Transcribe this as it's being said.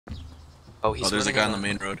Oh, he's there's a guy on the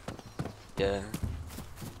running main road. Yeah.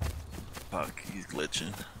 Fuck, he's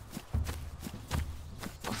glitching.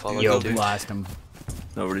 I'll follow Yo, the dude. blast him.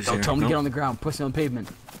 Nobody's Don't here. tell him to Nope. get on the ground. Pussy on the pavement.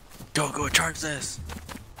 Go charge this.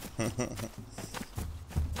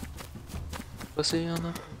 Pussy on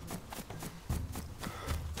the...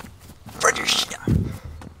 Spread your shit.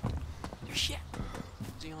 Your shit.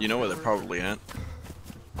 You know where they're probably at?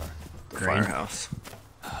 The Green. firehouse.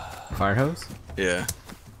 Fire hose? Yeah.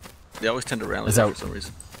 They always tend to rally Is there that- for some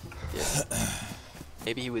reason. Yeah.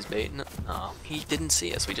 Maybe he was baiting. No, he didn't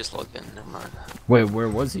see us. We just logged in. Never mind. Wait, where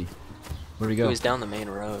was he? Where'd he He go? was down the main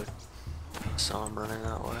road. Saw him running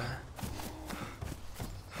that way.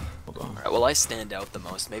 Hold on. Alright, well I stand out the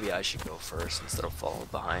most. Maybe I should go first instead of fall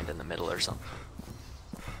behind in the middle or something.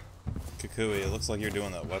 Cucuy, it looks like you're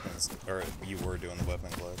doing that weapons, or you were doing the weapon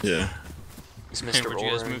glitch. Yeah. Is Hey, Mr. where'd you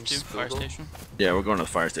guys Orange move to? Fire Spoogle? station? Yeah, we're going to the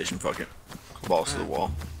fire station. Fuck it. Balls to the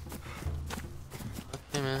wall.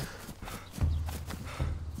 Hey man.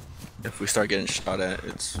 If we start getting shot at,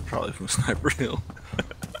 it's probably from Sniper Hill.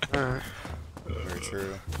 Alright. Very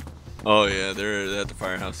true. Oh yeah, they're at the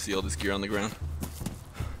firehouse. See all this gear on the ground?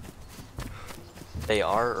 They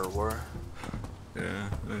are or were? Yeah,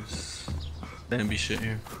 there's damn shit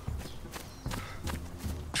here.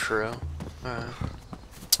 True. Alright.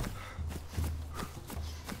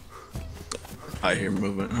 I hear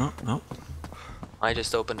movement. Oh, no. I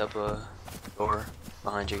just opened up a door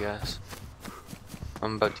behind you guys.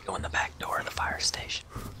 I'm about to go in the back door of the fire station.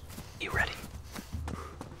 Be ready.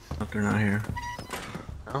 Oh, they're not here.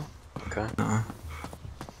 No? Okay. Uh-uh.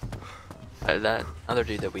 That other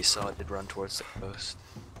dude that we saw did run towards the coast.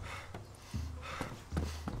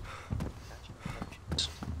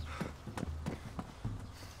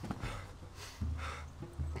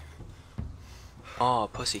 Oh,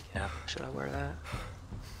 pussy cap. Should I wear that?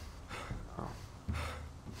 Oh.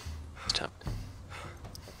 It's tempting.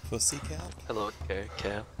 Pussycat? Hello,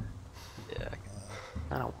 cap. Yeah.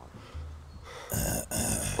 I don't want it.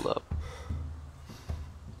 Hold up.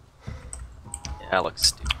 Yeah, that looks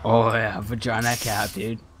stupid. Oh yeah, vagina cap,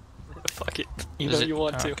 dude. Fuck it. You Is know it- you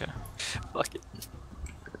want oh, to. okay. Fuck it.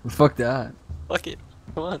 Fuck that. Fuck it.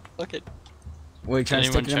 Come on. Fuck it. Wait, trying to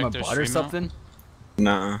anyone stick it in my check their butt or stream out? something?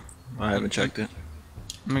 Nah, I haven't checked it.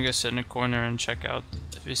 I'm gonna go sit in a corner and check out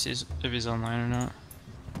if he's online or not.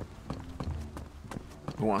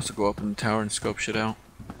 Who wants to go up in the tower and scope shit out?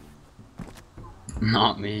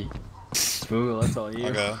 Not me. Spoogle, that's all you.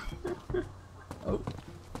 Okay. Oh.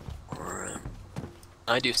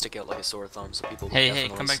 I do stick out like a sore thumb, so people. Hey,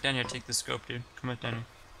 definitely come back down here. Take the scope, dude. Come back down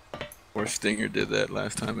here. Or Stinger did that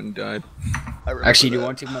last time and died. Actually, do you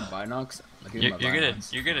want to take my binocs? I'll give you You're my gonna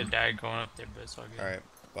binocs. you're gonna die going up there, but it's all good. Alright,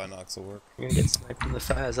 binocs will work. You're gonna get sniped in the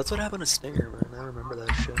faz. That's what happened to Stinger, man. I remember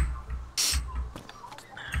that shit.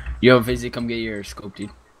 Yo, Vizzy, come get your scope, dude.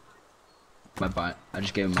 I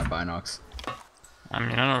just gave him my binocs. I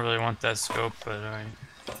mean, I don't really want that scope, but alright.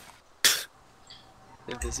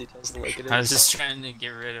 If Busy doesn't like it. I was just trying to get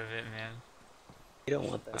rid of it, man. You don't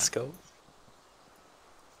want that scope.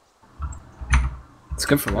 It's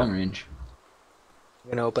good for long range, I'm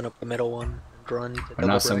gonna open up the middle one and run to but double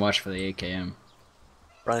not so brick. much for the AKM.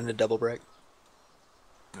 Run into double brick.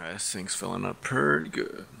 Alright, this thing's filling up pretty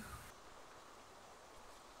good.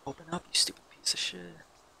 Open up, you stupid piece of shit.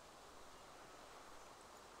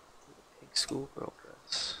 Pink school girl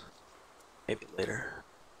dress. Maybe later.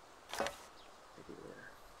 Maybe later.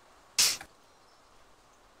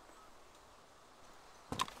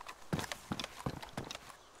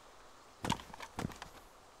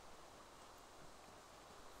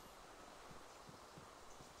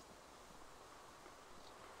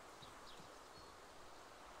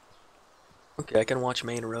 Okay, I can watch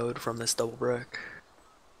main road from this double brick.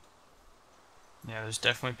 Yeah, there's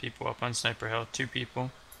definitely people up on Sniper Hill. 2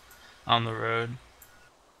 people on the road.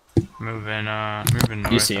 Moving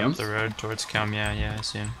north see up him? the road towards Kelm. Yeah, I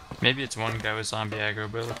see him. Maybe it's one guy with zombie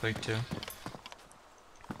aggro, but it looked like 2.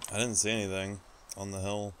 I didn't see anything on the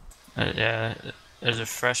hill. Yeah, there's a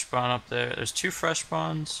fresh spawn up there. There's 2 fresh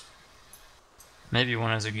spawns. Maybe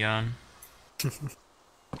one has a gun.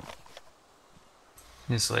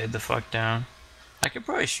 Just laid the fuck down. I could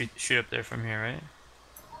probably shoot up there from here, right?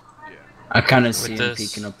 I kind of see him this-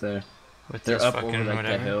 peeking up there. With They're this up fucking over, like, the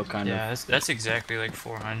whatever. hill, kind of. Yeah, that's exactly like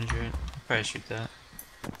 400. Probably shoot that.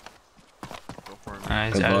 Go for it.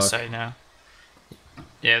 He's Good out of luck. sight now.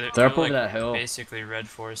 Yeah, They're up over like that hill. basically red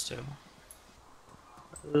forest too.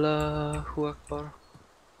 Allahu Akbar.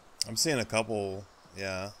 I'm seeing a couple,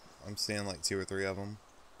 yeah. I'm seeing like 2 or 3 of them.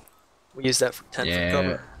 We use that for 10 for Yeah,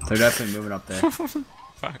 cover. they're definitely moving up there.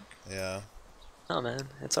 Fuck. Yeah. Oh man,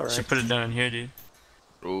 it's Should alright. put it down in here, dude.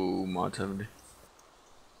 Ooh, mod 70.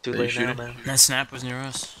 Too Are you late now, shooting? man. That snap was near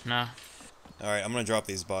us. No. Alright, I'm gonna drop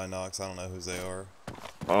these buy knocks. I don't know whose they are.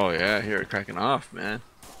 Oh yeah, here it cracking off, man.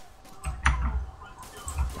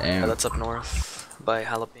 Yeah, Damn. that's up north by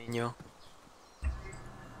Jalapeno.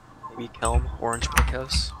 Maybe Kelm, Orange Brick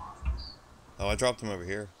House. Oh, I dropped them over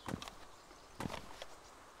here.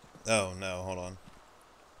 Oh, no, hold on.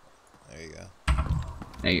 There you go.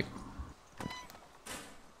 Thank you.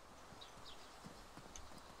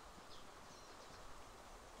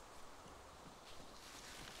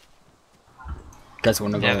 Guys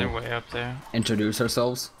wanna Yeah, they're go way up there. introduce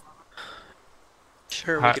ourselves?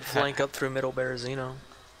 Sure, we Ha- could ha- flank up through Middle Berezino.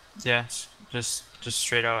 Yeah, just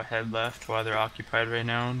straight out head left while they're occupied right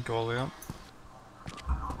now and go all the way up.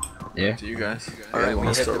 Yeah. To you guys. Alright, we Anyone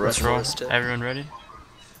hit start the Let's rushing? roll. rest tip. Everyone ready?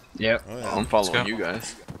 Yep. Oh, Oh, yeah. I'm following go. you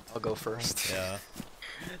guys. I'll go first, Yeah.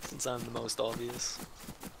 since I'm the most obvious.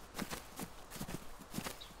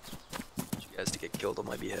 You guys to get killed on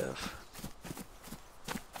my behalf.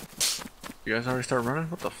 You guys already start running?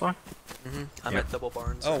 What the fuck? I'm Yep. at Double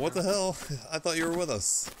Barns. Oh, right what now. the hell? I thought you were with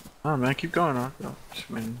us. Oh man, keep going.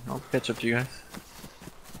 I'll catch up to you guys.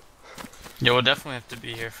 Yeah, we'll definitely have to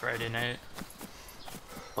be here Friday night.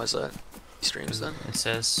 Why's that? He streams then? It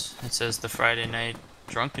says the Friday night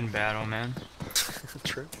drunken battle, man.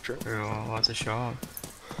 True, true. We'll have to show up,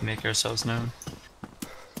 make ourselves known.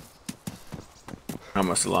 I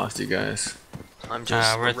must have lost you guys. I'm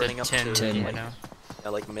just We're at running the up 10 to you like, know. yeah,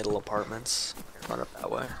 like middle apartments. Run up that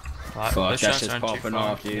way. Fuck, Those that shots shit's aren't too popping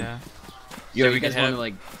far, off, dude. Yeah. Yo, So you we guys could wanna have-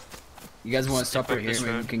 like... You guys wanna stop Step up right here? this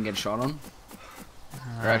Maybe we road. can get shot on?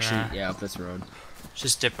 Or actually, yeah, up this road.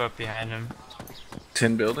 Just dip up behind him.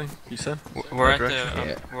 10 building, you said? We're at direction? the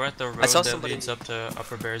Yeah. we're at the road I saw that somebody- leads up to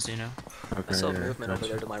Upper Berezino. Okay. I saw movement over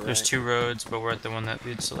gotcha. there to my right. There's 2 roads, but we're at the one that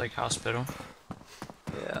leads to like hospital.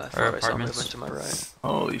 Yeah, I or thought I saw apartments. movement to my right.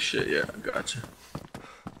 Holy shit, yeah, gotcha.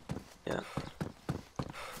 Yeah,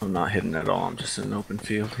 I'm not hidden at all, I'm just in an open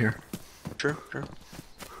field here. true, true.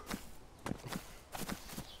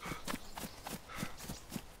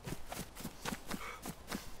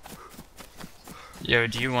 Yo,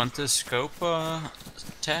 do you want this scope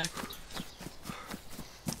tack?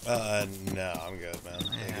 No, I'm good, man. Thank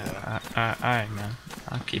you, though. Yeah. Alright, man.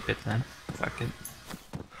 I'll keep it then. Fuck it.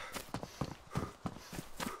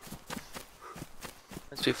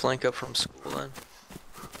 Let's be flank up from school then.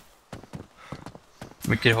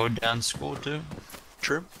 We could hold down school too.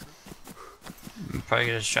 True. Probably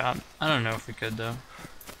get a shot. I don't know if we could though.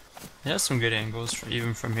 It has some good angles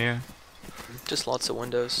even from here. Just lots of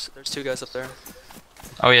windows. There's 2 guys up there.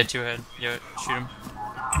 Oh yeah, 2 ahead. Yo, shoot him.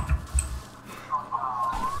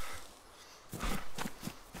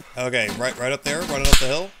 Okay, right up there, running up the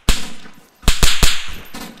hill.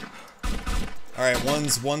 Alright,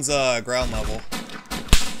 one's ground level.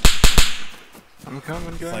 I'm coming,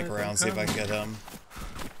 guys. Flank around, see if I can get him.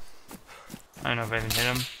 I don't know if I can hit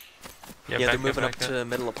him. Yeah, back they're moving up back to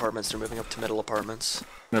middle apartments. They're moving up to middle apartments.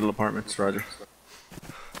 Middle apartments, roger.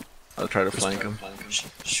 I'll try to flank them.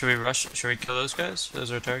 Should we rush? Should we kill those guys?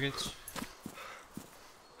 Those are targets.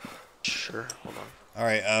 Sure, hold on.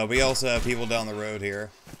 Alright, we also have people down the road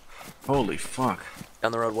here. Holy fuck.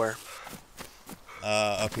 Down the road where?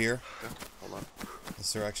 Up here, Okay, hold on.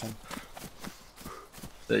 this direction.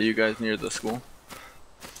 Is that you guys near the school?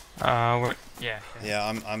 Yeah.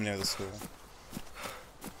 Yeah, I'm near the school.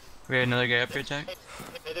 We have another guy up here, Tech.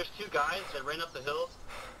 Hey, there's 2 guys that ran up the hill.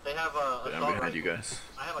 They have a Yeah, I'm assault behind you rifle. guys.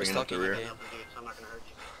 I have a Bringing up the stalking rear. rifle, dude, so I'm not gonna hurt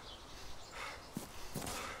you.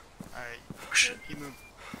 Alright. Keep moving.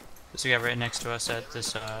 There's a guy right next to us at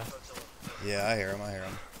this. Yeah, I hear him,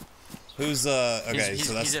 Who's, okay,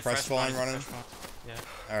 so that's at fresh spawn running? Spawn. Yeah.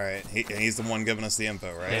 Alright, he's the one giving us the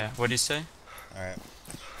info, right? Yeah. What'd he say? Alright.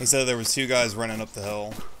 He said there was 2 guys running up the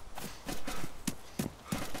hill.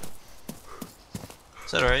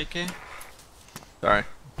 Is that alright, Kay? Sorry.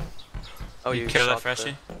 Oh, you you kill that shot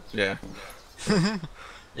freshie? Yeah.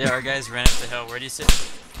 Yeah, our guys ran up the hill. Where'd he sit?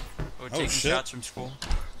 We're taking shit. shots from school.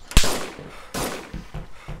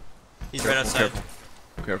 He's right outside.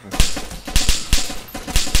 Careful.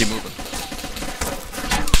 Keep moving.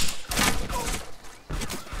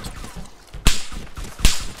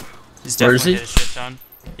 He's Where is definitely he? hit a shit ton.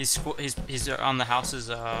 He's on the houses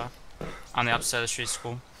on the opposite side of the street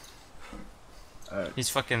school. He's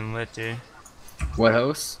fucking lit, dude. What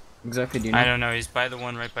house? Exactly, do you know? I don't know. He's by the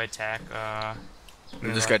one right by TAC.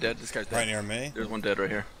 Is this guy dead? This guy's dead. Right near me. There's one dead right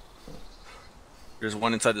here. There's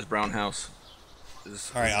one inside this brown house.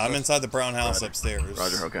 Alright, I'm inside the brown house Roger. upstairs.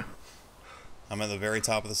 Roger, okay. I'm at the very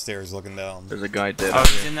top of the stairs looking down. There's a guy dead Oh, out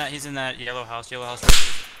he's here. in that. He's in that yellow house. Yellow house right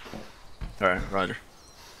here. Alright, roger.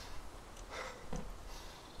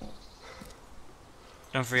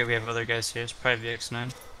 Don't forget we have other guys here. It's probably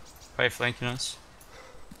VX9. Probably flanking us.